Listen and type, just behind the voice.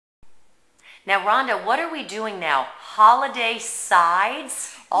Now, Rhonda, what are we doing now? Holiday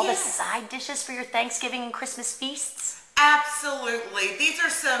sides? All the Yes. side dishes for your Thanksgiving and Christmas feasts? Absolutely. These are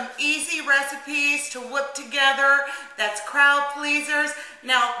some easy recipes to whip together. That's crowd pleasers.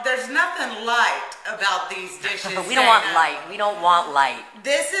 Now, there's nothing light about these dishes. We don't want light. We don't want light.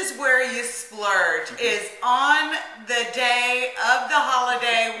 This is where you splurge, is on the day of the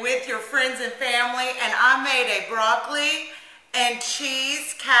holiday with your friends and family. And I made a broccoli and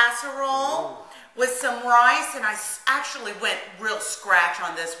cheese casserole with some rice. And I actually went real scratch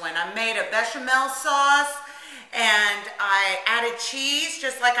on this one. I made a bechamel sauce. And I added cheese,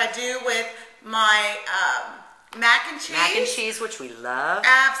 just like I do with my mac and cheese. Mac and cheese, which we love.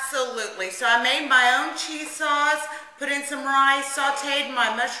 Absolutely. So I made my own cheese sauce, put in some rice, sauteed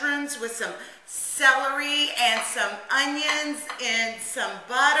my mushrooms with some celery and some onions and some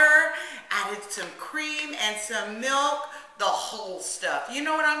butter, added some cream and some milk, the whole stuff. You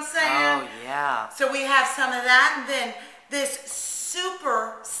know what I'm saying? Oh, yeah. So we have some of that, and then this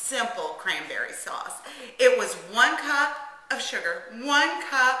super simple cranberry sauce. It was 1 cup of sugar, 1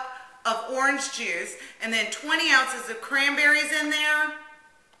 cup of orange juice, and then 20 ounces of cranberries in there.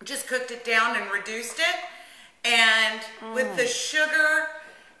 Just cooked it down and reduced it. And with the sugar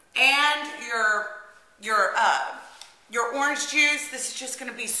and your orange juice, this is just going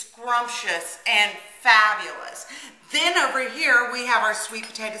to be scrumptious and fabulous. Then over here we have our sweet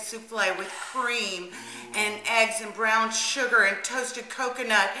potato souffle with cream and eggs and brown sugar and toasted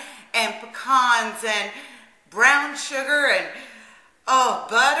coconut and pecans and brown sugar and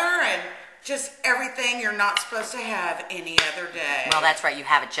butter and just everything you're not supposed to have any other day. Well, that's right. You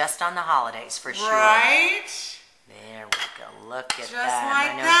have it just on the holidays for sure. Right? There we go. Look at Just that.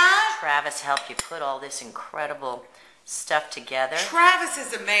 like I know that. Travis helped you put all this incredible stuff together. Travis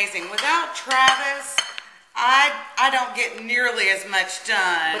is amazing. Without Travis, I don't get nearly as much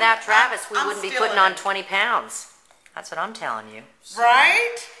done. Without Travis, we I'm wouldn't be still putting in on it. 20 pounds. That's what I'm telling you.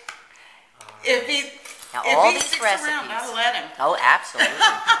 Right? If Now, if all he these sticks recipes. around, I'll let him. Oh, absolutely.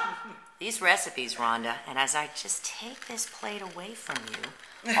 These recipes, Rhonda, and as I just take this plate away from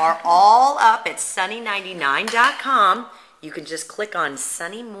you, are all up at sunny99.com. You can just click on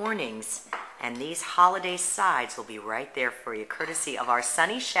Sunny Mornings, and these holiday sides will be right there for you, courtesy of our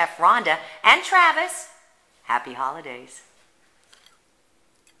Sunny chef, Rhonda and Travis. Happy holidays.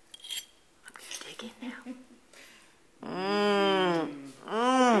 I'm going to dig in now.